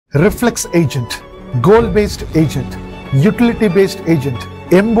Reflex Agent, Goal-Based Agent, Utility-Based Agent,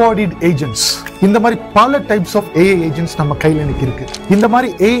 Embodied Agents. இந்த மாதிரி பல டைப்ஸ் ஆஃப் AI ஏஜென்ட்ஸ் நம்ம கையில் இன்னைக்கு இருக்கு. இந்த மாதிரி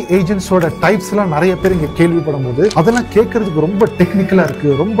AI ஏஜென்ட்ஸோட டைப்ஸ் எல்லாம் நிறைய பேர் இங்க கேள்விப்படும் போது அதெல்லாம் கேட்கறதுக்கு ரொம்ப டெக்னிக்கலா இருக்கு,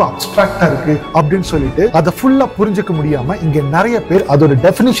 ரொம்ப அப்ஸ்ட்ராக்டா இருக்கு அப்படின்னு சொல்லிட்டு அதை ஃபுல்லா புரிஞ்சுக்க முடியாம இங்க நிறைய பேர் அதோட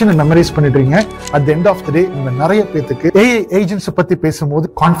டெஃபினிஷனை மெமரைஸ் பண்ணிடுறீங்க. At the end of the டே உங்க நிறைய பேருக்கு AI ஏஜென்ட்ஸ் பத்தி பேசும்போது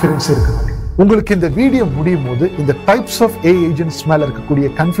கான்ஃபிடன்ஸ் இருக்கு. உங்களுக்கு இந்த வீடியோ முடியும் போது இந்த டைப்ஸ் ஆஃப் AI ஏஜென்ட்ஸ் மேல இருக்கக்கூடிய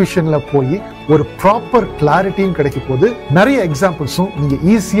கன்ஃபியூஷன்ல போய் ஒரு ப்ராப்பர் கிளாரிட்டியும் கிடைக்க போது, நிறைய எக்ஸாம்பிள்ஸும் நீங்க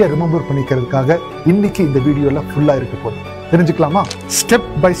ஈஸியா ரிமெம்பர் பண்ணிக்கிறதுக்காக இன்னைக்கு இந்த வீடியோல ஃபுல்லா இருக்க போகுது. தெரிஞ்சுக்கலாமா?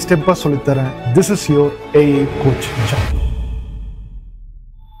 ஸ்டெப் பை ஸ்டெப்பா சொல்லித்தரேன். This is your AI coach John.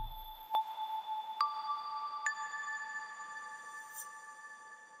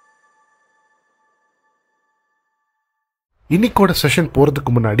 இன்னைக்கோட session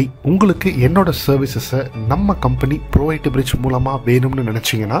போகிறதுக்கு முன்னாடி உங்களுக்கு என்னோட சர்வீசஸை நம்ம கம்பெனி ப்ரோவைட் பிரிட்ஜ் மூலமாக வேணும்னு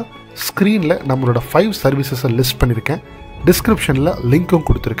நினச்சிங்கன்னா ஸ்க்ரீனில் நம்மளோட 5 சர்வீசஸை லிஸ்ட் பண்ணியிருக்கேன். டிஸ்கிரிப்ஷனில் லிங்க்கும்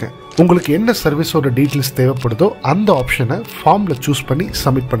கொடுத்துருக்கேன். உங்களுக்கு என்ன சர்வீஸோட டீட்டெயில்ஸ் தேவைப்படுதோ அந்த ஆப்ஷனை ஃபார்மில் சூஸ் பண்ணி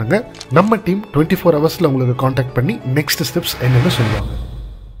சப்மிட் பண்ணுங்கள். நம்ம டீம் 24 ஹவர்ஸில் உங்களுக்கு காண்டாக்ட் பண்ணி நெக்ஸ்ட் ஸ்டெப்ஸ் என்னென்னு சொல்லுவாங்க.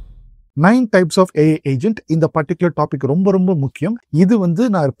 9 டைப்ஸ் ஆஃப் AI ஏஜென்ட். இந்த பர்டிகுலர் டாபிக் ரொம்ப ரொம்ப முக்கியம். இது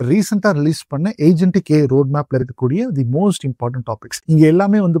நான் இப்போ ரீசெண்டாக ரிலீஸ் பண்ண ஏஜென்டிக் AI ரோட் மேப்ல இருக்கக்கூடிய தி மோஸ்ட் இம்பார்ட்டன்ட் டாபிக்ஸ். இங்க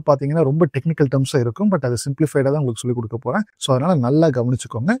எல்லாமே பாத்தீங்கன்னா ரொம்ப டெக்னிக்கல் டர்ம்ஸாக இருக்கும். பட் அது சிம்பிளிஃபைடாக தான் உங்களுக்கு சொல்லிக் கொடுக்க போறேன். ஸோ அதனால நல்லா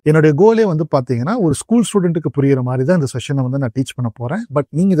கவனிச்சுக்கோங்க. என்னுடைய கோலே பாத்தீங்கன்னா ஒரு ஸ்கூல் ஸ்டூடெண்ட்டுக்கு புரியுற மாதிரி தான் இந்த செஷனை நான் டீச் பண்ண போறேன். பட்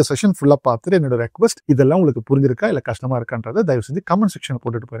நீங்க இந்த செஷன் ஃபுல்லா பார்த்துட்டு என்னோட ரெக்வஸ்ட் இதெல்லாம் உங்களுக்கு புரிஞ்சிருக்கா இல்ல கஷ்டமா இருக்கான்றதை தயவு செஞ்சு கமெண்ட் செக்ஷன்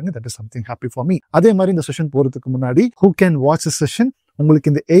போட்டுட்டு போயிருங்க. That is something happy for me. அதே மாதிரி இந்த செஷன் போறதுக்கு முன்னாடி who can watch the session, உங்களுக்கு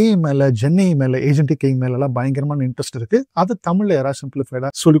இந்த AI மேல, GenAI மேல, ஏஜென்டிக் AI மேல எல்லாம் பயங்கரமான இன்ட்ரெஸ்ட் இருக்கு. அது தமிழ்ல யாராவது சிம்பிளிஃபைடா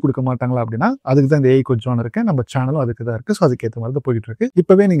சொல்லிக் கொடுக்க மாட்டாங்களா அப்படின்னா அதுக்கு தான் இந்த AI கோச் ஜான் இருக்கு. நம்ம சேனலும் அதுக்கு தான் இருக்கு. ஸோ அதுக்கேற்ற மாதிரி தான் போயிட்டு இருக்கு.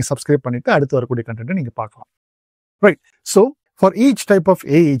 இப்பவே நீங்க சப்ஸ்கிரைப் பண்ணிட்டு அடுத்து வரக்கூடிய கண்டென்ட் நீங்க பார்க்கலாம். Right. So for each type of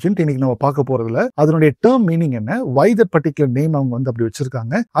AI agent இன்னைக்கு நம்ம பார்க்க போறதுல அதனுடைய டேர்ம் மீனிங் என்ன, வை தட் பர்டிகுலர் நேம் அவங்க அப்படி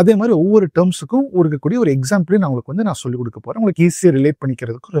வச்சிருக்காங்க, அதே மாதிரி ஒவ்வொரு டேர்ம்ஸுக்கும் இருக்கக்கூடிய ஒரு எக்ஸாம்பிளையும் நான் உங்களுக்கு நான் சொல்லிக் கொடுக்க போறேன். உங்களுக்கு ஈஸியாக ரிலேட்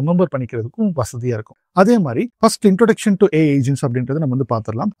பண்ணிக்கிறதுக்கும் ரிமெம்பர் பண்ணிக்கிறதுக்கும் வசதியா இருக்கும். அதே மாதிரி first introduction to AI agents அப்படின்றத நம்ம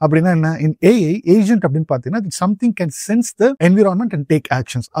பார்த்துடலாம். அப்படின்னா என்ன, இன் AI ஏஜென்ட் அப்படின்னு பாத்தீங்கன்னா something can sense the environment and take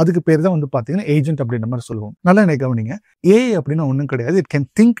actions. அதுக்கு பேர் தான் பாத்தீங்கன்னா ஏஜென்ட் அப்படின்ற மாதிரி சொல்லுவோம். நல்லா என்ன கவனிங்க, AI அப்படின்னா ஒன்றும் கிடையாது. It can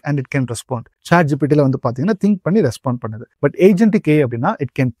think and it can respond. Chat ஜிபிடில பாத்தீங்கன்னா திங்க் பண்ணி ரெஸ்பாண்ட் பண்ணுது. பட் ஏஜென்டிக் AI அப்படின்னா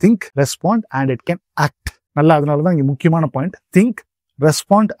it can think, respond and it can act. நல்லா, அதனாலதான் இங்க முக்கியமான பாயிண்ட் திங்க்,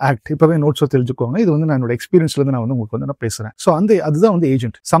 ரெஸ்பாண்ட், ஆக்ட். இப்பவே நோட்ஸ் தெரிஞ்சுக்கோங்க. இது நான் என்னோட எக்ஸ்பீரியன்ஸ்ல நான் உங்களுக்கு நான் பேசுறேன். ஸோ அதுதான்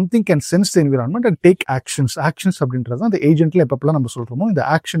agent. Something can sense the environment and take actions. Actions அப்படின்றது அந்த ஏஜென்ட்ல எப்பப்பெல்லாம் நம்ம சொல்றோமோ இந்த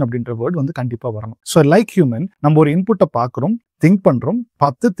ஆக்ஷன் அப்படின்ற வேர்ட் கண்டிப்பா வரணும். ஸோ லைக் ஹியூமன் நம்ம ஒரு இன்புட்டை பாக்குறோம், திங்க் பண்றோம்,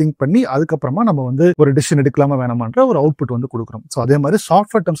 பார்த்து திங்க் பண்ணி அதுக்கப்புறமா நம்ம ஒரு டிசிஷன் எடுக்கலாமா வேணாமான்ற ஒரு அவுட்புட் கொடுக்குறோம். ஸோ அதே மாதிரி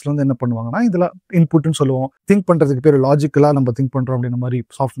சாஃப்ட்வேர் டர்ம்ஸ்ல என்ன பண்ணுவாங்கன்னா இதுல இன்புட்னு சொல்லுவோம். திங்க் பண்றதுக்கு பேர் லாஜிக்கலா நம்ம திங்க் பண்றோம் அப்படின்ற மாதிரி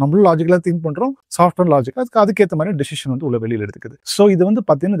நம்மளும் லாஜிக்கலா திங்க் பண்றோம், சாஃப்ட்வேர் லாஜிக்கலா அதுக்கேற்ற மாதிரி டிசிஷன் உள்ள வெளியில் எடுத்துக்குது. ஸோ இது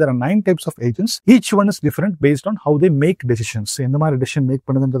பாத்தீங்கன்னா there are 9 types of agents. Each one is different based on how they make decisions. எந்த மாதிரி டிசிஷன் மேக்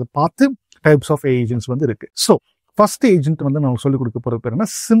பண்ணுதுன்றதை பார்த்து டைப்ஸ் ஆஃப் ஏஜென்ட்ஸ் இருக்கு. ஸோ ஃபர்ஸ்ட் ஏஜென்ட் நான் சொல்லிக் கொடுக்க போற பேர் என்ன,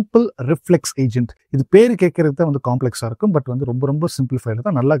 சிம்பிள் ரிஃப்ளெக்ஸ் ஏஜென்ட். இது பேரு கேட்கறது தான் காம்ப்ளெக்ஸா இருக்கும். பட் ரொம்ப ரொம்ப சிம்பிளிஃபைடு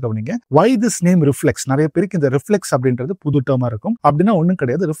தான். நல்லா கவனிங்க. Why this name reflex. நிறைய பேருக்கு இந்த ரிஃப்ளெக்ஸ் அப்படின்றது புது டேர்மா இருக்கும். அப்படின்னா ஒன்றும்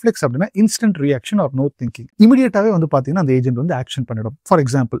கிடையாது. ரிஃப்ளெக்ஸ் அப்படின்னா instant reaction R no thinking. இமீடியட்டாவே பாத்தீங்கன்னா அந்த ஏஜென்ட் ஆக்ஷன் பண்ணிடும். ஃபார்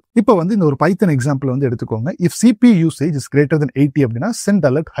எக்ஸாம்பிள் இப்போ இந்த ஒரு பைத்தன் எக்ஸாம்பிள் எடுத்துக்கோங்க. If CPU usage is greater than 80 அப்படின்னா send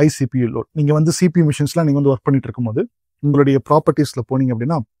alert high CPU load. நீங்க CPU மிஷின்ஸ்லாம் நீங்க ஒர்க் பண்ணிட்டு இருக்கும்போது உங்களுடைய ப்ராப்பர்ட்டிஸ்ல போனீங்க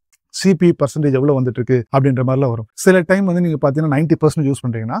அப்படின்னா CPU பர்சன்டேஜ் எவ்வளவு வந்துட்டு இருக்கு அப்படின்ற மாதிரிலாம் வரும். சில டைம் நீங்க பாத்தீங்கன்னா 90% யூஸ்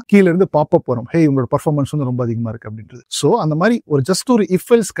பண்றீங்கன்னா கீழ இருந்து பாப்அப் வரும், ஹே உங்களோட பர்ஃபார்மன்ஸ் ரொம்ப அதிகமா இருக்கு அப்படின்றது. சோ அந்த மாதிரி ஒரு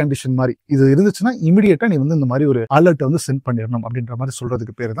இஃப் எல்ஸ் கண்டிஷன் மாதிரி இது இருந்துச்சுன்னா இமிடியேட்டா நீ இந்த மாதிரி ஒரு அலர்ட் சென்ட் பண்ணிடணும் அப்படின்ற மாதிரி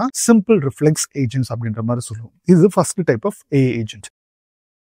சொல்றதுக்கு பேரு தான் சிம்பிள் ரிஃப்ளெக்ஸ் ஏஜென்ட்ஸ் அப்படின்ற மாதிரி சொல்லுவோம். இது first type of AI agent.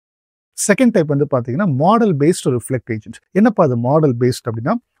 Second type பாத்தீங்கன்னா மாடல் பேஸ்ட் ரிஃப்ளெக்ட் ஏஜென்ட். என்னப்பா அது மாடல் பேஸ்ட்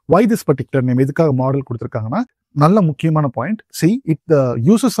அப்படின்னா, why this particular name, எதுக்காக மாடல் கொடுத்திருக்காங்கன்னா நல்ல முக்கியமான point. It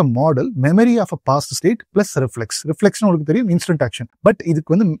uses a model memory of a past state plus reflex. Reflex உங்களுக்கு தெரியும் instant action. But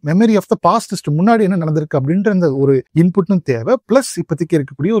இதுக்கு memory of the past state முன்னாடி என்ன நடந்திருக்கு அப்படின்ற அந்த ஒரு இன்புட்டும் தேவை, பிளஸ் இப்போதைக்கு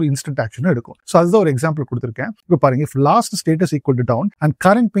இருக்கக்கூடிய ஒரு இன்ஸ்டன்ட் ஆக்ஷனும் எடுக்கும். ஸோ அதுதான் ஒரு எக்ஸாம்பிள் கொடுத்திருக்கேன். இப்போ பாருங்க, if last status equal to down and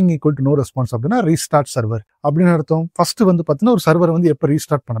current ping equal to know response அப்படின்னா ரீஸ்டார்ட் சர்வர் அப்படின்னு அர்த்தம். ஃபர்ஸ்ட் பாத்தீங்கன்னா ஒரு சர்வர் எப்போ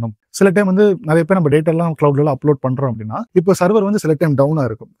ரீஸ்டார்ட் பண்ணணும். சில டைம் நிறைய பேர் நம்ம டேட்டா எல்லாம் கிளவுட்ல அப்லோட் பண்றோம் அப்படின்னா இப்போ சர்வர் சில டைம் டவுனா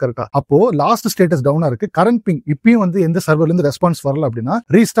இருக்கும். கரெக்டா? அப்போ லாஸ்ட் ஸ்டேட்டஸ் டவுனா இருக்கு, கரண்ட் பிங் இப்பயும் எந்த சர்வர்ல இருந்து ரெஸ்பான்ஸ் வரல அப்படின்னா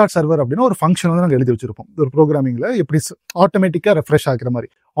ரீஸ்டார்ட் சர்வர் அப்படின்னா ஒரு ஃபங்க்ஷன் நாங்க எழுதி வச்சிருப்போம். ஒரு ப்ரோக்ராமிங்ல எப்படி ஆட்டோமேட்டிக்கா ரெஃப்ரெஷ் ஆகிற மாதிரி,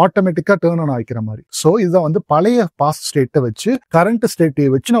 ஆட்டோமேட்டிக்கா டர்ன் ஆன் ஆகிக்கிற மாதிரி. சோ இதுதான் பழைய பாஸ்ட் ஸ்டேட்டை வச்சு கரண்ட் ஸ்டேட்டை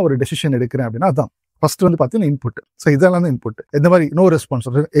வச்சு நான் ஒரு டெசிஷன் எடுக்கிறேன் அப்படின்னா அதான் ஃபர்ஸ்ட் வந்து பாத்தீங்கன்னா இன்புட். ஸோ இதெல்லாம் தான் இன்புட். இந்த மாதிரி நோ ரெஸ்பான்ஸ்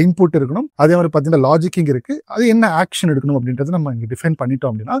இன்புட் இருக்கணும். அதே மாதிரி பாத்தீங்கன்னா லாஜிக்கிங் இருக்கு. அது என்ன ஆக்ஷன் எடுக்கணும் அப்படின்றது நம்ம இங்க டிஃபைன்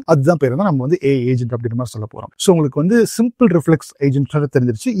பண்ணிட்டோம் அப்படின்னா அதுதான் பேர் தான் நம்ம வந்து ஏ ஏஜென்ட் அப்படின்ற மாதிரி சொல்ல போறோம். ஸோ உங்களுக்கு வந்து சிம்பிள் ரிஃப்ளெக்ஸ் ஏஜென்ட்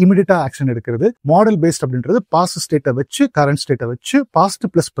தெரிஞ்சிருச்சு. இமிடியேட்டா ஆக்ஷன் எடுக்கிறது. மாடல் பேஸ்ட் அப்படின்றது பாஸ்ட் ஸ்டேட்டை வச்சு கரண்ட் ஸ்டேட்டை வச்சு பாஸ்ட்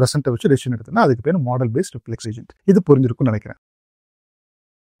பிளஸ் பிரசன்ட்டை வச்சு டெசிஷன் எடுத்தா அதுக்கு பேர் மாடல் பேஸ்ட் ரிஃப்ளெக்ஸ் ஏஜென்ட். இது புரிஞ்சிருக்கும்னு நினைக்கிறேன்.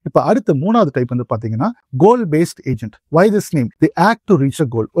 இப்ப அடுத்த மூணாவது டைப் வந்து பாத்தீங்கன்னா கோல் paste agent. Why this name? The act to reach அ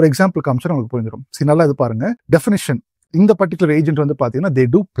கோல். ஒரு எக்ஸாம்பிள் காமிச்சா உங்களுக்கு புரிஞ்சிடும். சரி, நல்லா இது பாருங்க. டெஃபினிஷன். இந்த பர்டிகுலர் ஏஜென்ட் வந்து பாத்தீங்கன்னா they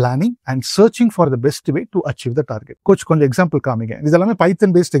do planning and searching for the best way to achieve the target. கொஞ்சம் எக்ஸாம்பிள் காமிங்க. இது எல்லாமே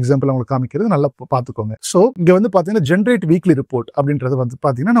பைத்தன் பேஸ்ட் எக்ஸாம்பிள் உங்களுக்கு காமிக்கிறது நல்லா பாத்துக்கோங்க. சோ இங்க வந்து பாத்தீங்கன்னா ஜெனரேட் வீக்லி ரிப்போர்ட் அப்படின்றது வந்து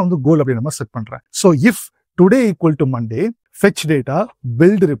பாத்தீங்கன்னா நான் வந்து கோல் அப்படின்ற மாதிரி செட் பண்றேன். So if today equal to Monday, fetch data,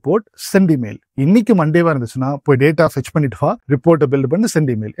 build report, send email. இன்னைக்கு மண்டேவா இருந்துச்சுன்னா போய் டேட்டா ஃபெச் பண்ணிட்டு வா, ரிப்போர்ட்டை பில்ட் பண்ணி சென்ட்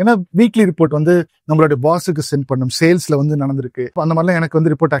இமெயில். ஏன்னா வீக்லி ரிப்போர்ட் வந்து நம்மளோட பாஸுக்கு சென்ட் பண்ணும். சேல்ஸ்ல வந்து நடந்திருக்கு அந்த மாதிரிலாம் எனக்கு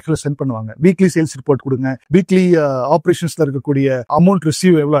வந்து ரிப்போர்ட் ஆக்சுவலா சென்ட் பண்ணுவாங்க. வீக்லி சேல்ஸ் ரிப்போர்ட் கொடுங்க, வீக்லி ஆபரேஷன்ஸ்ல இருக்கக்கூடிய அமௌண்ட்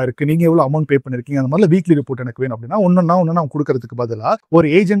ரிசீவ் எவ்வளவு இருக்கு, நீங்க எவ்வளவு அமௌண்ட் பே பண்ணிருக்கீங்க, அந்த மாதிரி வீக்லி ரிப்போர்ட் எனக்கு வேணும் அப்படின்னா ஒன்னொன்னா அவங்க கொடுக்கறதுக்கு பதிலா ஒரு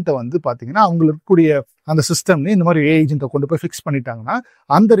ஏஜென்ட்டை வந்து பாத்தீங்கன்னா அவங்களுக்கு இருக்கக்கூடிய அந்த சிஸ்டம்ல இந்த மாதிரி ஏஜென்ட்டை கொண்டு போய் ஃபிக்ஸ் பண்ணிட்டாங்கன்னா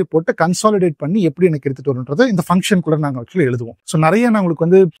அந்த ரிப்போர்ட்டை கன்சாலிடேட் பண்ணி எப்படி எனக்கு எடுத்துட்டு வரணுன்றதை இந்த ஃபங்க்ஷன் கூட நாங்க ஆக்சுவலி எழுதுவோம். ஸோ நிறைய நான் உங்களுக்கு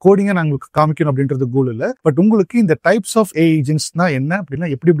வந்து கோடிங்கா நான் உங்களுக்கு காமிக்கணும் அப்படின்றது கோல் இல்ல. பட் உங்களுக்கு இந்த டைப்ஸ் ஆஃப் ஏஜென்ட்ஸ்னா என்ன அப்படின்னா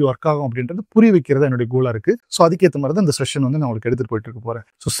எப்படி ஒர்க் ஆகும் அப்படின்றது புரிய வைக்கிறது என்னுடைய கோலா இருக்கு. ஸோ அதுக்கேற்ற மாதிரி தான் இந்த செஷன் வந்து நான் உங்களுக்கு எடுத்துட்டு போயிட்டு இருக்க போறேன்.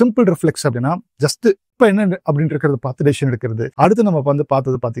 ஸோ சிம்பிள் ரிஃப்ளெக்ஸ் அப்படின்னா ஜஸ்ட் இப்ப என்ன அப்படின்னு இருக்கிறது பார்த்து டெசிஷன் எடுக்கிறது. அடுத்து நம்ம வந்து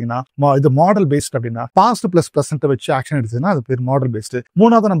பார்த்தது பாத்தீங்கன்னா இது மாடல் பேஸ்ட் அப்படின்னா பாஸ்ட் பிளஸ் பிரசன்ட் வச்சு ஆக்ஷன் எடுத்துன்னா அது பேர் மாடல் பேஸ்ட்.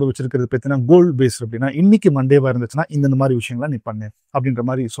 மூணாவது நம்ம வச்சிருக்கிறது பார்த்தீங்கன்னா கோல் பேஸ்ட் அப்படின்னா இன்னைக்கு மண்டேவா இருந்துச்சுன்னா இந்த மாதிரி விஷயங்களை நீ பண்ணு அப்படின்ற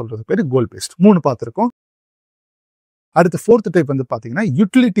மாதிரி சொல்றது பேரு கோல் பேஸ்ட். 3 பார்த்திருக்கோம். அடுத்து ஃபோர்த் டைப் வந்து பாத்தீங்கன்னா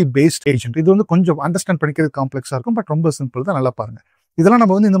யூட்டிலிட்டி பேஸ்ட் ஏஜென்ட். இது வந்து கொஞ்சம் அண்டர்ஸ்டாண்ட் பண்ணிக்கிறது காம்ப்ளெக்ஸா இருக்கும். பட் ரொம்ப சிம்பிள் தான். நல்லா பாருங்க. இதெல்லாம்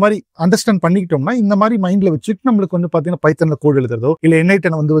நம்ம வந்து இந்த மாதிரி அண்டர்ஸ்டாண்ட் பண்ணிக்கிட்டோம்னா இந்த மாதிரி மைண்ட்ல வச்சுட்டு நம்மளுக்கு வந்து பாத்தீங்கன்னா பைத்தன்ல கோட் எழுதுறதோ இல்ல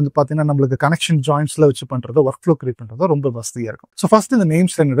என்ஐடன் வந்து பாத்தீங்கன்னா நம்மளுக்கு கனெக்ஷன் ஜாயின்ஸ்ல வச்சு பண்றதோ ஒர்க் ஃப்ளோ கிரியேட் பண்றதோ ரொம்ப வசதியா இருக்கும். ஸோ ஃபர்ஸ்ட் இந்த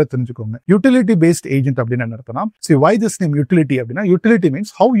நேம்ஸ் என்னோட தெரிஞ்சுக்கோங்க. யூட்டிலிட்டி பேஸ்ட் ஏஜென்ட் அப்படின்னு என்ன அர்த்தம்னா வை திஸ் நேம் யூட்டிலிட்டி அப்படின்னா utility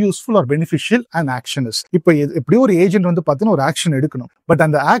means how useful R beneficial and action is. இப்போ எப்படி ஒரு ஏஜென்ட் வந்து பாத்தீங்கன்னா ஒரு ஆக்ஷன் எடுக்கணும். பட்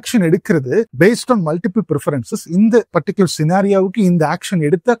அந்த ஆக்ஷன் எடுக்கிறது பேஸ்ட் ஆன் மல்டிபிள் ப்ரிஃபரன்சஸ். இந்த பர்டிகுலர் சினாரியாவுக்கு இந்த ஆக்ஷன்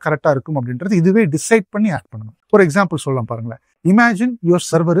எடுத்தா கரெக்டா இருக்கும் அப்படின்றது இதுவே டிசைட் பண்ணி ஆக்ட் பண்ணணும். ஒரு எக்ஸாம்பிள் சொல்லலாம் பாருங்களேன். Imagine your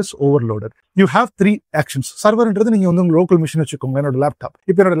server is overloaded. You have 3 actions. சர்வர்ன்றது நீங்க வந்து உங்க லோக்கல் மிஷின் வச்சுக்கோங்க. என்னோட லேப்டாப்.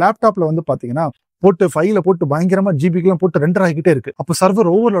 இப்போ என்னோட லேப்டாப்ல வந்து பாத்தீங்கன்னா போட்டு ஃபைல போட்டு பயங்கரமா ஜிபிக்கெல்லாம் போட்டு ரெண்டர் ஆகிட்டே இருக்கு. அப்போ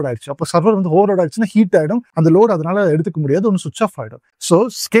சர்வர் ஓவர்லோட் ஆயிடுச்சு. அப்போ சர்வர் வந்து ஓவர்லோட் ஆயிடுச்சுன்னா ஹீட் ஆயிடும். அந்த லோட் அதனால எடுத்துக்க முடியாது. ஒன்று சுவிச் ஆஃப் ஆயிடும். So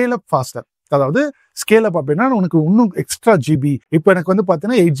scale up pastor. அதாவது ஸ்கேல் அப் அப்படின்னா உனக்கு இன்னும் எக்ஸ்ட்ரா ஜிபி. இப்போ எனக்கு வந்து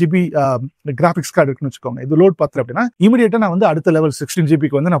பாத்தீங்கன்னா 8 GB கிராபிக்ஸ் கார்டு இருக்குன்னு வச்சுக்கோங்க. இது லோட் பார்த்து அப்படின்னா இமீடியட்டா நான் வந்து அடுத்த லெவல் 16 GB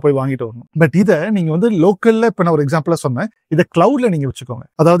வந்து நான் போய் வாங்கிட்டு வரணும். பட் இதை நீங்க வந்து லோக்கல்ல இப்ப நான் ஒரு எக்ஸாம்பிளா சொன்னேன். இதை கிளவுட்ல நீங்க வச்சுக்கோங்க.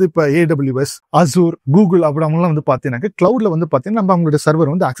 அதாவது இப்ப AWS, Azure, Google அப்படிலாம் வந்து பாத்தீங்கன்னா கிளவுட்ல வந்து பாத்தீங்கன்னா நம்ம அவங்களோட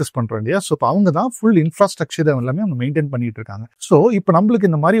சர்வர் வந்து ஆக்சஸ் பண்றோம் இல்லையா. ஸோ அவங்க தான் ஃபுல் இன்ஃப்ராஸ்ட்ரக்சர் எல்லாமே அவங்க மெயின்டைன் பண்ணிட்டு இருக்காங்க. ஸோ இப்போ நம்மளுக்கு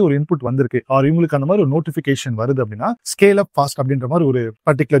இந்த மாதிரி ஒரு இன்புட் வந்திருக்கு ஆர் இவங்களுக்கு அந்த மாதிரி ஒரு நோட்டிபிகேஷன் வருது அப்படின்னா ஸ்கேல் அப் ஃபாஸ்ட் அப்படின்ற மாதிரி ஒரு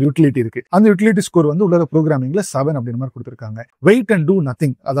பர்டிகுலர் யூட்டிலிட்டி இருக்கு. அந்த யூட்டிலிட்டி ஸ்கோர் வந்து உள்ள ப்ரோக்ராமிங்ல 7 அப்படின்ற மாதிரி கொடுத்திருக்காங்க. Wait and two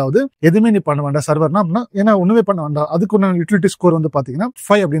nothing. அதாவது எதுவுமே நீ பண்ண வேண்டாம் சர்வர்னா ஏன்னா ஒண்ணுமே பண்ண வேண்டாம். அதுக்கு ஒரு யூட்டிலிட்டி ஸ்கோர் வந்து பாத்தீங்கன்னா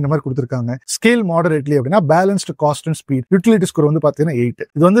 5 அப்படின்ற மாதிரி கொடுத்திருக்காங்க. ஸ்கேல் மாடரேட்லி அப்படின்னா balanced cost and speed. Utility score வந்து பாத்தீங்கன்னா 8.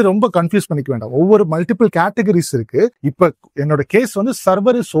 இது வந்து ரொம்ப கன்ஃபியூஸ் பண்ணிக்க வேண்டாம். ஒவ்வொரு மல்டிபிள் கேட்டகரிஸ் இருக்கு. இப்ப என்னோட கேஸ் வந்து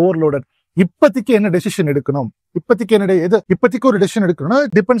சர்வர் இஸ் ஓவர்லோடட். இப்போதைக்கு என்ன டெசிஷன் எடுக்கணும், இப்போதைக்கு ஒரு டெசிஷன் எடுக்கணும்னா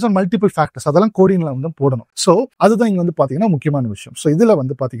டிபெண்ட்ஸ் ஆன் மல்டிபிள் ஃபேக்டர்ஸ். அதெல்லாம் கோடிங்ல வந்து போடணும். சோ அதுதான் இங்க வந்து பாத்தீங்கன்னா முக்கியமான விஷயம். சோ இதுல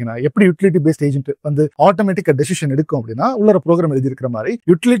வந்து பாத்தீங்கன்னா எப்படி யூட்டிலிட்டி பேஸ்ட் ஏஜென்ட் வந்து ஆட்டோமேட்டிக்கா டெசிஷன் எடுக்கும் அப்படின்னா உள்ள ப்ரோக்ராம் எழுதி இருக்கிற மாதிரி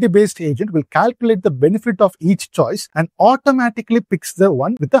utility paste agent will calculate the benefit of each choice and automatically picks the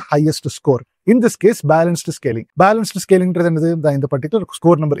one with the highest score. In this case, balanced scaling. Balanced scaling என்னது? இந்த பர்டிகுலர்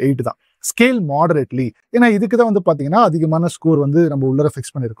ஸ்கோர் நம்பர் 8 தான். Scale moderately. ஏன்னா இதுக்கு தான் வந்து பாத்தீங்கன்னா அதிகமான score வந்து நம்ம உள்ள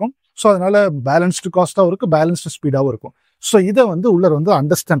ஃபிக்ஸ் பண்ணிருக்கோம். ஸோ அதனால பேலன்ஸ்டு காஸ்டாவும் இருக்கும், பேலன்ஸ்டு ஸ்பீடாவும் இருக்கும். ஸோ இதை வந்து உள்ள வந்து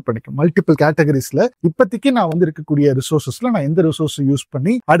அண்டர்ஸ்டாண்ட் பண்ணிக்கும். மல்டிபிள் கேட்டகரிஸ்ல இப்போதைக்கு நான் வந்து இருக்கக்கூடிய ரிசோர்சஸ்ல நான் எந்த ரிசோர்ஸ் யூஸ்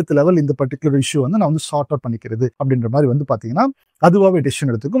பண்ணி அடுத்த லெவல் இந்த பர்டிகுலர் இஷ்யூ வந்து நான் வந்து சார்ட் அவுட் பண்ணிக்கிறது அப்படின்ற மாதிரி வந்து பாத்தீங்கன்னா அதுவாவே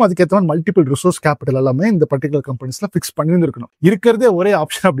டெசிஷன் எடுத்துக்கும். அதுக்கேற்ற மாதிரி மல்டிபிள் ரிசோர்ஸ் கேபிட்டல் எல்லாமே இந்த பர்டிகுலர் கம்பெனிஸ்ல ஃபிக்ஸ் பண்ணியிருக்கணும். இருக்கிறதே ஒரே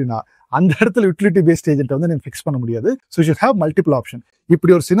ஆப்ஷன் அப்படின்னா அந்த இடத்துல யூட்டிலிட்டி பேஸ்ட் ஏஜென்ட் வந்து நீங்க ஃபிக்ஸ் பண்ண முடியாது. So you should have multiple option.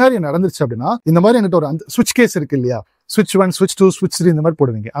 இப்படி ஒரு சினாரியோ நடந்துருச்சு அப்படின்னா இந்த மாதிரி என்கிட்ட ஒரு அந்த ஸ்விட்ச் கேஸ் இருக்கு இல்லையா, ஸ்விட்ச் 1, ஸ்விட்ச் 2, ஸ்விட்ச் 3 இந்த மாதிரி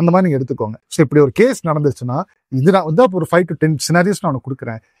போடுவீங்க. அந்த மாதிரி நீங்க எடுத்துக்கோங்க. ஸோ இப்படி ஒரு கேஸ் நடந்துச்சுன்னா இது நான் வந்து ஒரு 5 to 10 சினாரியோஸ் நான் உனக்கு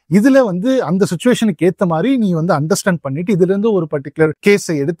கொடுக்குறேன். இதுல வந்து அந்த சிச்சுவேஷனுக்கு ஏற்ற மாதிரி நீ வந்து அண்டர்ஸ்டாண்ட் பண்ணிட்டு இதுல இருந்து ஒரு பர்டிகுலர்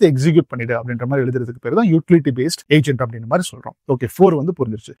கேஸை எடுத்து எக்ஸிக்யூட் பண்ணிடு அப்படின்ற மாதிரி எழுதுறதுக்கு பேர் தான் யூட்டிலிட்டி பேஸ்ட் ஏஜென்ட் அப்படின்ற மாதிரி சொல்றோம். ஓகே, 4 வந்து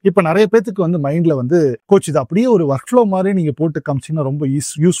புரிஞ்சிருச்சு. இப்ப நிறைய பேருக்கு வந்து மைண்ட்ல வந்து கோச் இது அப்படியே ஒரு ஒர்க் ஃப்ளோ மாதிரி நீங்க போட்டு காமிச்சீங்கன்னா ரொம்ப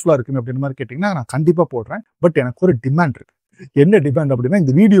யூஸ்ஃபுல்லா இருக்குமே அப்படின்ற மாதிரி கேட்டீங்கன்னா நான் கண்டிப்பா போடுறேன். பட் எனக்கு ஒரு டிமாண்ட் இருக்கு. என்ன டிமாண்ட் அப்படின்னா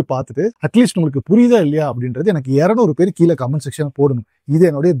இந்த வீடியோ பார்த்துட்டு அட்லீஸ்ட் உங்களுக்கு புரியுதா இல்லையா அப்படின்றது எனக்கு 200 பேர் கீழே கமெண்ட் செக்ஷன் போடணும். இது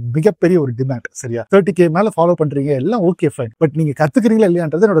என்னுடைய மிகப்பெரிய ஒரு டிமாண்ட். சரியா, 30K மேல ஃபாலோ பண்றீங்க எல்லாம் ஓகே ஃபைன், பட் நீங்க கத்துக்கிறீங்களா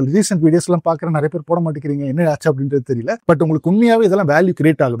இல்லையான்றது என்னோட ரீசென்ட் வீடியோஸ் எல்லாம் பாக்குற நிறைய பேர் போட மாட்டேங்கிறீங்க, என்ன ஆச்சு அப்படின்றது தெரியல. பட் உங்களுக்கு உண்மையாவே இதெல்லாம் வேல்யூ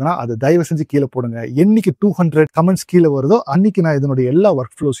கிரியேட் ஆகுதுன்னா அதை தயவு செஞ்சு கீழே போடுங்க. என்னைக்கு 200 கமெண்ட்ஸ் கீழே வருதோ அன்னைக்கு நான் இதனுடைய எல்லா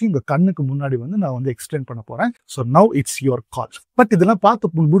ஒர்க் ஃப்ளோஸையும் உங்க கண்ணுக்கு முன்னாடி வந்து நான் வந்து எக்ஸ்பிளைன் பண்ண போறேன். So now it's your call. But இதெல்லாம்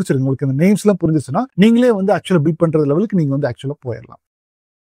பார்த்து முடிச்சிருங்க. உங்களுக்கு இந்த நேம்ஸ் எல்லாம் புரிஞ்சிச்சுன்னா நீங்களே வந்து ஆக்சுவலா பில்ட் பண்ற லெவலுக்கு நீங்க வந்து ஆக்சுவலா போயிடலாம்.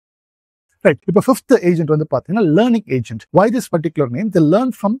 ரைட், இப்போ ஃபிஃப்த் ஏஜென்ட் வந்து பாத்தீங்கன்னா learning agent. Why this particular name? The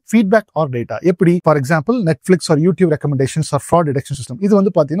learn from feedback R data. எப்படி? For example Netflix R YouTube recommendations R fraud detection system. இது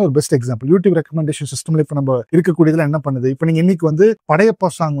வந்து பாத்தீங்கன்னா ஒரு பெஸ்ட் எக்ஸாம்பிள். யூடியூப் ரெக்கமெண்டேஷன் சிஸ்டம்ல இப்போ நம்ம இருக்கக்கூடியதுல என்ன பண்ணுது? இப்போ நீங்க இன்னைக்கு வந்து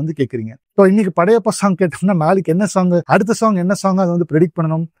படையப்பா சாங் வந்து கேட்குறீங்க. ஸோ இன்னைக்கு படையப்பா சாங் கேட்டோம்னா நாளைக்கு என்ன சாங், அடுத்த சாங் என்ன சாங் அதை வந்து ப்ரெடிக்ட்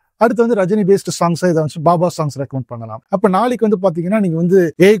பண்ணணும். அடுத்து வந்து ரஜினி பேஸ்ட் சாங்ஸ், இதை வந்து பாபா சாங்ஸ் ரெக்கமெண்ட் பண்ணலாம். அப்ப நாளைக்கு வந்து பாத்தீங்கன்னா நீங்க வந்து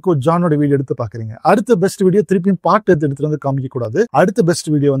கோச் ஜானோட வீடியோ எடுத்து பாக்குறீங்க. அடுத்த பெஸ்ட் வீடியோ திருப்பியும் பாட்டு எடுத்துட்டு வந்து காமிக்க கூடாது. அடுத்த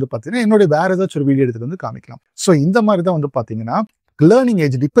பெஸ்ட் வீடியோ வந்து பாத்தீங்கன்னா என்னோட வேற ஏதாச்சும் ஒரு வீடியோ எடுத்துட்டு வந்து காமிக்கலாம். சோ இந்த மாதிரி தான் வந்து பாத்தீங்கன்னா லேர்னிங்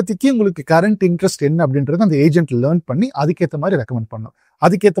ஏஜென்ட். இப்போதைக்கு உங்களுக்கு கரண்ட் இன்ட்ரெஸ்ட் என்ன அப்படின்றது அந்த ஏஜென்ட் லேர்ன் பண்ணி அதுக்கேற்ற மாதிரி ரெக்கமெண்ட் பண்ணும்.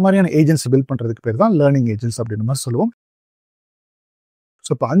 அதுக்கேற்ற மாதிரியான ஏஜென்ட்ஸ் பில்ட் பண்றதுக்கு பேர் தான் லேர்னிங் ஏஜென்ட்ஸ் அப்படின்ற மாதிரி சொல்லுவோம்.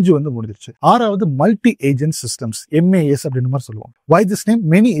 ஸோ இப்போ 5 வந்து முடிஞ்சிருச்சு. 6வது மல்டி ஏஜென்ட் சிஸ்டம்ஸ், MAS அப்படின்ற மாதிரி சொல்லுவோம். Why this name?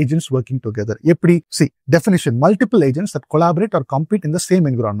 Many agents working together. எப்படி? C definition, multiple agents that collaborate R compete in the same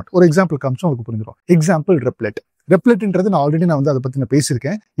environment. ஒரு எக்ஸாம்பிள் காமிச்சா உங்களுக்கு புரிஞ்சிடும். எக்ஸாம்பிள் ரெப்லெட். ரெப்லெட்ன்றது நான் ஆல்ரெடி வந்து அதை பத்தி நான்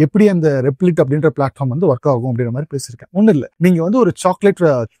பேசியிருக்கேன். எப்படி அந்த ரெப்லிட் அப்படின்ற பிளாட்ஃபார்ம் வந்து ஒர்க் ஆகும் அப்படின்ற மாதிரி பேசியிருக்கேன். ஒன்றும் இல்லை, நீங்க வந்து ஒரு சாக்லேட்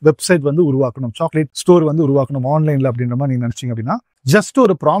வெப்சைட் வந்து உருவாக்கணும், சாக்லேட் ஸ்டோர் வந்து உருவாக்கணும் ஆன்லைன்ல அப்படின்ற மாதிரி நீங்க நினைச்சீங்க அப்படின்னா ஜஸ்ட்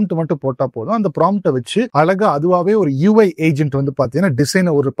ஒரு ப்ராம்ப்ட் மட்டும் போட்டா போதும். அந்த ப்ராம்ப்டை வச்சு அழகா அதுவாவே ஒரு UI ஏஜென்ட் வந்து பாத்தீங்கன்னா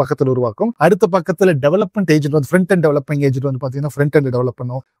டிசைனை ஒரு பக்கத்துல உருவாக்கும். அடுத்த பக்கத்துல டெவலப்மெண்ட் ஏஜென்ட் வந்து ஃப்ரண்ட் அண்ட் டெவலப்பிங் ஏஜென்ட் வந்து பாத்தீங்கன்னா ஃப்ரண்ட் அண்ட் டெவலப்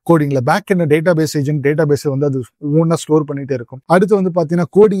பண்ணும். கோடிங்ல back and database agent database வந்து அது ஒன்னா ஸ்டோர் பண்ணிட்டே இருக்கும். அடுத்து வந்து பாத்தீங்கன்னா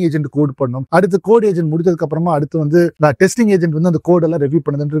கோடிங் ஏஜென்ட் கோட் பண்ணும். அடுத்து கோட் ஏஜென்ட் முடிஞ்சதுக்கு அப்புறமா அடுத்து வந்து டெஸ்டிங் ஏஜென்ட் வந்து அந்த கோட் எல்லாம் ரிவ்யூ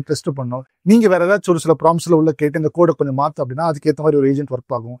பண்ணுது, டெஸ்ட் பண்ணும். நீங்க வேற ஏதாச்சும் ஒரு சில ப்ராம்ப்ட்ஸ்ல உள்ள கேட்டு இந்த கோடை கொஞ்சம் மாத்து அப்படின்னா அதுக்கு ஏற்ற மாதிரி ஒரு ஏஜென்ட்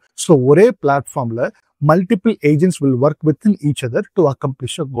ஒர்க் ஆகும். ஸோ ஒரே பிளாட்ஃபார்ம்ல multiple agents will work within each other to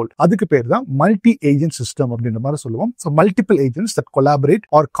accomplish a goal. அதுக்கு பேர் தான் மல்டி ஏஜென்ட் சிஸ்டம் அப்படின்ற மாதிரி சொல்லுவோம். So multiple agents that collaborate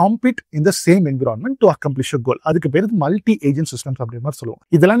or compete in the same environment to accomplish a goal. அதுக்கு பேர் மல்டி ஏஜென்ட் சிஸ்டம்ஸ் அப்படின்ற மாதிரி சொல்லுவோம்.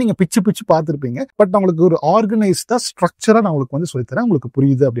 இதெல்லாம் நீங்க பிச்சு பார்த்துருப்பீங்க. பட் உங்களுக்கு ஒரு ஆர்கனைஸ்டா ஸ்ட்ரக்சரா நான் உங்களுக்கு வந்து சொல்லித்தரேன், உங்களுக்கு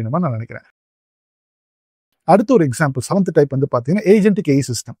புரியுது அப்படின்ற மாதிரி நான் நினைக்கிறேன். அடுத்த ஒரு எக்ஸாம்பிள் 7th டைப் வந்து பாத்தீங்கன்னா ஏஜென்டிக் AI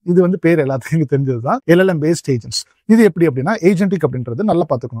சிஸ்டம். இது வந்து பேர் எல்லாத்துக்கும் தெரிஞ்சது தான், LLM பேஸ்ட் ஏஜென்ட்ஸ். இது எப்படி அப்படின்னா ஏஜென்டிக் அப்படின்றது நல்லா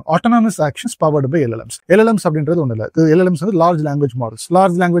பார்த்துக்கணும். Autonomous actions powered by LLMs. LLMs அப்படின்றது ஒண்ணு இல்லை. LLMs வந்து large language models.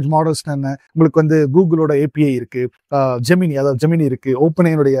 Large language models என்ன? உங்களுக்கு வந்து கூகுளோட API இருக்கு, ஜெமினி அதாவது ஜெமினி இருக்கு,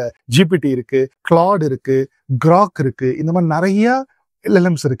 ஓப்பன்ஏனுடைய GPT இருக்கு, கிளாட் இருக்கு, கிராக் இருக்கு. இந்த மாதிரி நிறைய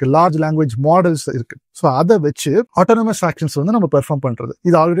LLMs இருக்கு, லார்ஜ் லாங்குவேஜ் மாடல்ஸ் இருக்கு. ஸோ அதை வச்சு ஆட்டோனமஸ் ஆக்ஷன்ஸ் வந்து நம்ம பெர்ஃபார்ம் பண்றது.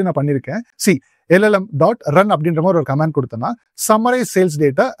 இது ஆல்ரெடி நான் பண்ணியிருக்கேன். LLM.run அப்படின்ற மாதிரி ஒரு கமாண்ட் கொடுத்தோம்னா summarise sales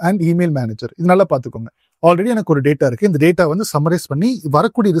data and email manager. இது நல்லா பார்த்துக்கோங்க. ஆல்ரெடி எனக்கு ஒரு டேட்டா இருக்கு. இந்த டேட்டா வந்து சம்மரைஸ் பண்ணி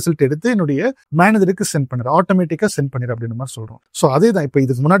வரக்கூடிய ரிசல்ட் எடுத்து என்னுடைய மேனேஜருக்கு சென்ட் பண்ணிடு, ஆட்டோமேட்டிக்கா சென்ட் பண்ணிடு அப்படின்ற மாதிரி சொல்றோம். ஸோ அதே தான் இப்போ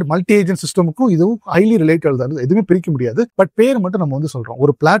இதுக்கு முன்னாடி மல்டி ஏஜென்ட் சிஸ்டமுக்கும் இதுவும் ஹைலி ரிலேட்டட் தான், எதுவுமே பிரிக்க முடியாது. பட் பேர் மட்டும் நம்ம வந்து சொல்றோம்.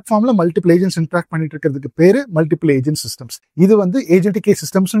 ஒரு பிளாட்ஃபார்ம்ல மல்டிபிள் ஏஜென்ட்ஸ் இன்ட்ராக்ட் பண்ணிட்டு இருக்கிறதுக்கு பேரு மல்டிபிள் ஏஜென்ட் சிஸ்டம்ஸ். இது வந்து ஏஜென்டிக் AI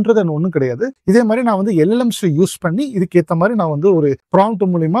சிஸ்டம்ஸ்ன்றது ஒன்றும் கிடையாது. இதே மாதிரி நான் வந்து LLMs யூஸ் பண்ணி இதுக்கேற்ற மாதிரி நான் வந்து ஒரு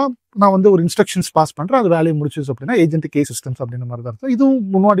ப்ராம்ப்ட் மூலியமா நான் வந்து ஒரு இன்ஸ்ட்ரக்ஷன்ஸ் பாஸ் பண்றேன், அது வேலையை முடிச்சிச்சு அப்படின்னா ஏஜென்டிக் AI சிஸ்டம்ஸ் அப்படின்ற மாதிரி தான் இருக்கும். இதுவும்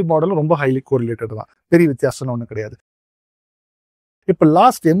முன்னாடி மாடலும் ரொம்ப ஹைலி கோரிலேட்டட் தான், பெரிய வித்தியாசம் ஒன்றும் கிடையாது. இப்போ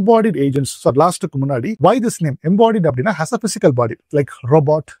லாஸ்ட் எம்பாடிட் ஏஜென்ட்ஸ். லாஸ்ட்டுக்கு முன்னாடி வை திஸ் நேம்? எம்பாடிட் அப்படின்னா has a physical body like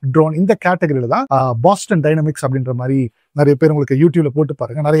robot, drone. இந்த கேட்டகரியில தான் பாஸ்டன் டைனமிக்ஸ் அப்படின்ற மாதிரி நிறைய பேர் உங்களுக்கு யூடியூப்ல போட்டு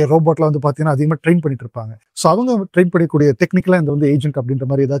பாருங்க. நிறைய ரோபோட்ல வந்து பாத்தீங்கன்னா அதிகமாக ட்ரெயின் பண்ணிட்டு இருப்பாங்க. ஸோ அவங்க ட்ரெயின் பண்ணக்கூடிய டெக்னிக்கலா இந்த வந்து ஏஜென்ட் அப்படின்ற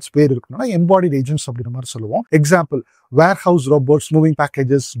மாதிரி ஏதாச்சும் பேர் இருக்கணும்னா எம்பாடிட் ஏஜென்ட்ஸ் அப்படின்ற மாதிரி சொல்லுவோம். Example warehouse robots, moving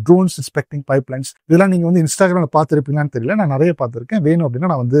packages, drones inspecting pipelines. இதெல்லாம் நீங்க வந்து இன்ஸ்டாகிராம்ல பார்த்துருப்பீங்கன்னு தெரியல, நான் நிறைய பார்த்துருக்கேன். வேணும்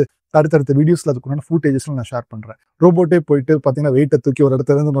அப்படின்னா நான் வந்து அடுத்தடுத்த வீடியோஸ்ல அதுக்குள்ள ஃபுட்டேஜஸ்ல நான் ஷேர் பண்றேன். ரோபோட்டே போயிட்டு பாத்தீங்கன்னா வெயிட்டை தூக்கி ஒரு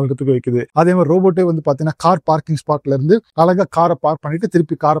இடத்துல இருந்து இன்னொரு இடத்துக்கு வைக்குது. அதே மாதிரி ரோபோட்டே வந்து பாத்தீங்கன்னா கார் பார்க்கிங் ஸ்பாட்ல இருந்து அழகா காரை பார்க் பண்ணிட்டு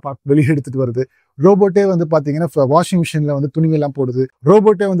திருப்பி காரை வெளியே எடுத்துட்டு வருது. ரோபோட்டே வந்து பாத்தீங்கன்னா வாஷிங் மிஷின்ல வந்து துணி எல்லாம் போடுது.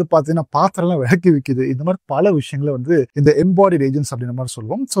 ரோபோட்டே வந்து பாத்தீங்கன்னா பாத்திரம் எல்லாம் விளக்கி விற்குது. இந்த மாதிரி பல விஷயங்களை வந்து இந்த எம்பாடிட் ஏஜென்ட்ஸ் அப்படின்ற மாதிரி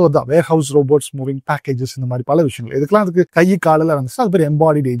சொல்லுவோம். So the where house robots, moving packages, இந்த மாதிரி பல விஷயங்கள். இதுக்கெல்லாம் அதுக்கு கை காலில் இருந்துச்சு, அது பேர்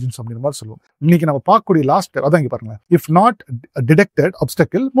எம்பாடிட் ஏஜென்ட்ஸ் அப்படின்ற மாதிரி சொல்லுவோம். இன்னைக்கு நம்ம பார்க்கக்கூடிய லாஸ்ட் அதான் இங்க பாருங்க. If not detected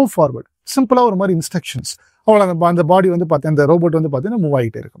அப்டக்கிள் move forward. சிம்பிளா ஒரு மாதிரி இன்ஸ்ட்ரக்ஷன்ஸ். அவ்வளோ அந்த பாடி வந்து பார்த்தீங்கன்னா அந்த ரோபோட் வந்து பார்த்தீங்கன்னா மூவ்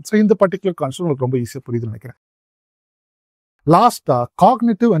ஆகிட்டே இருக்கும். ஸோ இந்த பர்டிகுலர் கான்செப்ட் உங்களுக்கு ரொம்ப ஈஸியாக புரியுதுன்னு நினைக்கிறேன். Last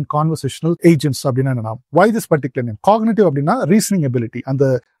cognitive and conversational agents அப்படின்னா என்னன்னா why this particular name? Cognitive அப்படின்னா ரீசனிங் எபிலிட்டி, அந்த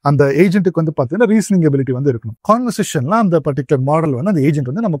அந்த ஏஜென்ட்டுக்கு வந்து பார்த்தீங்கன்னா ரீசனிங் எபிலிட்டி வந்து இருக்கணும். கான்வர்சேஷன்ல அந்த பர்டிகுலர் மாடல் வந்து அந்த ஏஜென்ட்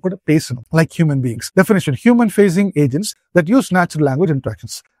வந்து நம்ம கூட பேசணும் like human beings. Definition: human facing agents that use natural language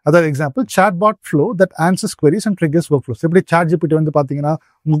interactions. அதாவது example chatbot flow that answers queries and triggers workflows. எப்படி ChatGPT வந்து பாத்தீங்கன்னா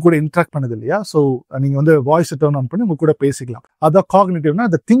உங்க கூட இன்ட்ராக்ட் பண்ணது இல்லையா? ஸோ நீங்க வந்து வாய்ஸ் டர்ன் ஆன் பண்ணி உங்க கூட பேசிக்கலாம். அதான் காக்னிட்டிவ்னா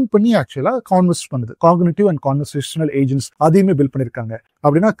அதை திங்க் பண்ணி ஆக்சுவலா கான்வர்ஸ் பண்ணுது. காக்னிட்டிவ் அண்ட் கான்வர்சேஷனல் ஏஜென்ட்ஸ் அதையுமே பில்ட் பண்ணிருக்காங்க.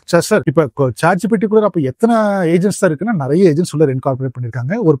 அப்படின்னா சார் இப்போ ChatGPT கூட அப்ப எத்தனை ஏஜென்ட்ஸ் தான் இருக்குன்னா நிறைய ஏஜென்ட்ஸ் உள்ள இன்கார்பரேட்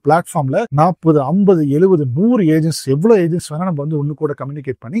பண்ணிருக்காங்க. ஒரு பிளாட்ஃபார்ம்ல 40, 50, 70, 100 ஏஜென்ட்ஸ், எவ்வளவு ஏஜென்ட்ஸ் வேணா நம்ம வந்து ஒன்னு கூட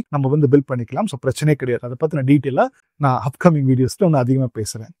கம்யூனிகேட் பண்ணி நம்ம வந்து பில்ட் பண்ணிக்கலாம். ஸோ பிரச்சனையே கிடையாது. அதை பத்தின டீட்டெயிலா நான் அப்கமிங் வீடியோஸ்ல ஒன்று அதிகமா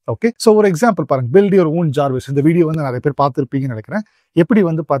பேசுறேன். ஓகே, ஸோ ஒரு எக்ஸாம்பிள் பாருங்க, பில்ட் யுவர் ஓன் ஜார்விஸ். இந்த வீடியோ வந்து நிறைய பேர் பார்த்துருப்பீங்கன்னு நினைக்கிறேன். எப்படி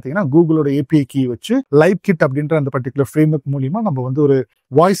வந்து பாத்தீங்கன்னா கூகுளோட ஏபிஐ கீ வச்சு லைவ் கிட் அப்படின்ற அந்த பர்டிகுலர் ஃப்ரேம்வொர்க் மூலியமா நம்ம வந்து ஒரு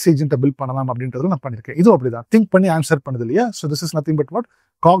வாய்ஸ் ஏஜென்ட்டை பில்ட் பண்ணலாம் அப்படின்றது நான் பண்ணிருக்கேன். இதுவும் அப்படிதான் திங்க் பண்ணி ஆன்சர் பண்ணுது இல்லையா? So this is nothing but what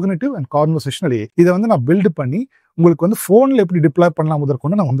cognitive and conversational AI. இதை வந்து நான் பில்ட் பண்ணி உங்களுக்கு வந்து ஃபோன்ல எப்படி டிப்ளாய் பண்ணலாம்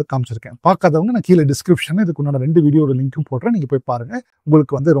முதற்கொண்டு நான் வந்து காமிச்சிருக்கேன். பார்க்காதவங்க நான் கீழே டிஸ்கிரிப்ஷன் இதுக்கு உண்டான 2 வீடியோட லிங்க்கும் போடுறேன். நீங்க போய் பாருங்க,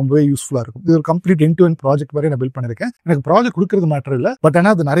 உங்களுக்கு வந்து ரொம்பவே யூஸ்ஃபுல்லா இருக்கும். இது ஒரு complete end to end project வரை நான் பில்ட் பண்ணிருக்கேன். எனக்கு ப்ராஜெக்ட் கொடுக்கறது மேட்டர் இல்லை, பட்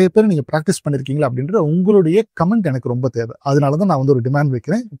ஆனால் அது நிறைய பேர் நீங்க ப்ராக்டிஸ் பண்ணிருக்கீங்களா அப்படின்ற உங்களுடைய கமெண்ட் எனக்கு ரொம்ப தேவை. அதனால தான் நான் வந்து ஒரு டிமாண்ட்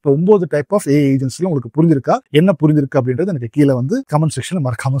வைக்கிறேன். இப்போ 9 டைப் ஆஃப் ஏஐ ஏஜென்ட்ஸ்ல உங்களுக்கு புரிஞ்சிருக்கா, என்ன புரிஞ்சிருக்கு அப்படின்றது எனக்கு கீழே வந்து கமெண்ட் செக்ஷன்ல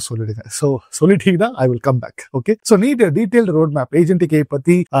மறக்காம சொல்லிடுங்க. ஸோ சொல்லிட்டீங்கன்னா I will come back. Okay, so NEET detailed road map agentic AI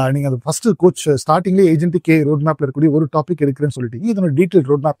பத்தி நீங்க அந்த ஃபர்ஸ்ட் கோச் ஸ்டார்டிங்லேயே ஏஜென்டிக் ஏஐ ரோட் மேப்ல இருக்கக்கூடிய ஒரு டாபிக் எடுக்கிறேன்னு சொல்லிட்டீங்க. இதனோட டீடைல்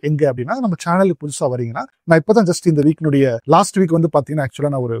ரோட் மேப் எங்க அப்படின்னா நம்ம சேனலுக்கு புதுசா வரீங்கன்னா, நான் இப்பதான் ஜஸ்ட் இந்த வீக்னுடைய லாஸ்ட் வீக் வந்து பாத்தீங்கன்னா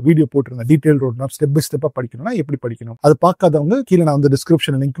ஆக்சுவலா நான் ஒரு வீடியோ போட்டிருந்தேன். Detail road map step by ஸ்டெப்பா படிக்கணும்னா எப்படி படிக்கணும், அது பார்க்காதவங்க கீழே நான் வந்து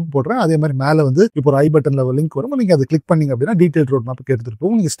டிஸ்கிரிப்ஷன் லிங்க்கும் போடுறேன். அதே மாதிரி மேல வந்து இப்போ ஒரு ஐ பட்டன்ல ஒரு லிங்க் வரும், நீங்க அதை கிளிக் பண்ணீங்க அப்படின்னா டீடைல் ரோட் மேப் எடுத்துட்டு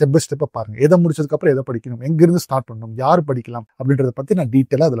போகும். நீங்க ஸ்டெப் பை ஸ்டெப்பா பாருங்க, எதை முடிச்சதுக்கு அப்புறம் எதை படிக்கணும், எங்க இருந்து ஸ்டார்ட் பண்ணணும், யார் படிக்கலாம் அப்படின்றத பத்தி நான்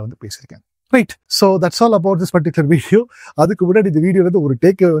டீடைலா அதுல வந்து பேசியிருக்கேன். Right, so that's all about this particular video. அதுக்கு முன்னாடி இந்த வீடியோ வந்து ஒரு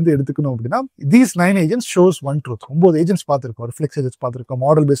டேக் வந்து எடுத்துக்கணும் அப்படின்னா, these 9 agents shows one truth. 9 agents பார்த்திருக்கோம். ரிஃப்ளெக்ஸ் ஏஜென்ட்ஸ் பார்த்திருக்கோம்,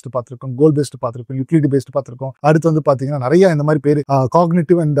 மாடல் பேஸ்ட் பார்த்திருக்கோம், கோல் பேஸ்ட் பார்த்திருக்கோம், யூட்டிலிட்டி பேஸ்ட் பார்த்திருக்கோம். அடுத்து வந்து பாத்தீங்கன்னா நிறைய இந்த மாதிரி பேர்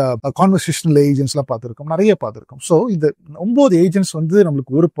காக்னிட்டிவ் அண்ட் கான்வர்சேஷனல் ஏஜென்ட்ஸ் எல்லாம் பார்த்திருக்கோம், நிறைய பார்த்திருக்கோம். ஸோ இந்த 9 ஏஜென்ட்ஸ் வந்து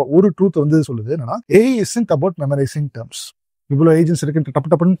நம்மளுக்கு ஒரு ட்ரூத் வந்து சொல்லுது என்னன்னா, AI isn't about memorising terms. இவ்வளவு ஏஜென்ட்ஸ் இருக்கு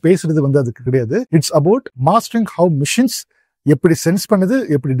டப்பு டப்புன்னு பேசுறது வந்து அதுக்கு கிடையாது. It's about mastering how machines எப்படி சென்ஸ் பண்ணுது,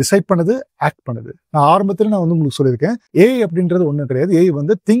 எப்படி டிசைட் பண்ணுது, ஆக்ட் பண்ணுது. நான் ஆரம்பத்தில் நான் வந்து உங்களுக்கு சொல்லியிருக்கேன், ஏஐ அப்படின்றது ஒன்றும் கிடையாது. ஏஐ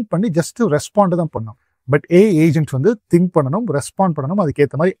வந்து திங்க் பண்ணி ஜஸ்ட் ரெஸ்பாண்ட் தான் பண்ணும். பட் ஏஐ ஏஜென்ட் வந்து திங்க் பண்ணணும், ரெஸ்பாண்ட் பண்ணணும்,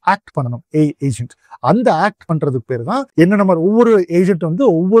 அதுக்கேற்ற மாதிரி ஆக்ட் பண்ணணும். ஏஐ ஏஜென்ட் அந்த ஆக்ட் பண்றதுக்கு பேர் தான் என்ன, நம்ம ஒவ்வொரு ஏஜென்ட் வந்து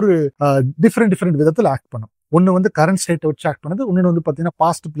ஒவ்வொரு டிஃப்ரெண்ட் விதத்தில் ஆக்ட் பண்ணும். ஒன்னு வந்து கரண்ட் ஸ்டேட் வச்சு ஆக்ட் பண்ணுது, இன்னொன்று வந்து பாத்தீங்கன்னா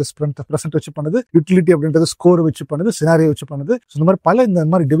பாஸ்ட் பிளஸ் பிரசன்ட் வச்சு பண்ணுது, யூட்டிலிட்டி அப்படின்றது ஸ்கோர் வச்சு பண்ணுது, சினாரியோ வச்சு பண்ணுது. இந்த மாதிரி பல இந்த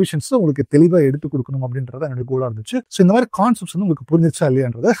மாதிரி டிவிஷன்ஸ் உங்களுக்கு தெளிவாக எடுத்து கொடுக்கணும் அப்படின்றத என்னோட கோலா இருந்துச்சு. ஸோ இந்த மாதிரி கான்செப்ட்ஸ் வந்து உங்களுக்கு புரிஞ்சிச்சா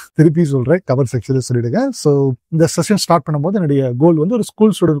இல்லையான்றத திருப்பி சொல்றேன், கவர் செக்ஷன்ல சொல்லிடுங்க. ஸோ இந்த செஷன் ஸ்டார்ட் பண்ணும்போது என்னுடைய கோல் வந்து ஒரு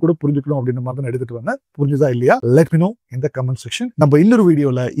ஸ்கூல் ஸ்டூடெண்ட் கூட புரிஞ்சுக்கணும் அப்படின்ற மாதிரி தான் எடுத்துட்டு வந்தேன். புரிஞ்சுதா இல்லையா? லெட் மீ நோ இன் தி கமெண்ட் செக்ஷன். நம்ம இன்னொரு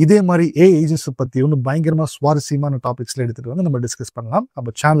வீடியோல இதே மாதிரி ஏஐ ஏஜென்ட்ஸ் பத்தி ஒன்றும் பயங்கரமா சுவாரஸ்யமான டாபிக்ஸ்ல எடுத்துட்டு வந்து நம்ம டிஸ்கஸ் பண்ணலாம்.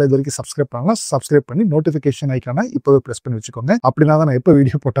 நம்ம சேனல் இது வரைக்கும் சப்ஸ்கிரைப் பண்ணலாம். சப்ஸ்கிரைப் பண்ணி நோட்டிபிகேஷன் ஐக்கான இப்போ பிரஸ் பண்ணி வச்சுக்கோங்க. அப்படின்னா தான் நான் எப்போ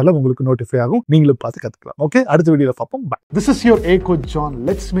வீடியோ போட்டாலும் உங்களுக்கு நோட்டிஃபை ஆகும், நீங்களும் பார்த்து கத்துக்கலாம். ஓகே, அடுத்த வீடியோல பார்ப்போம். By. This is your AI coach John.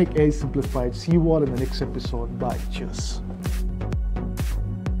 Let's make AI simplified. See you all in the next episode. Bye. Cheers.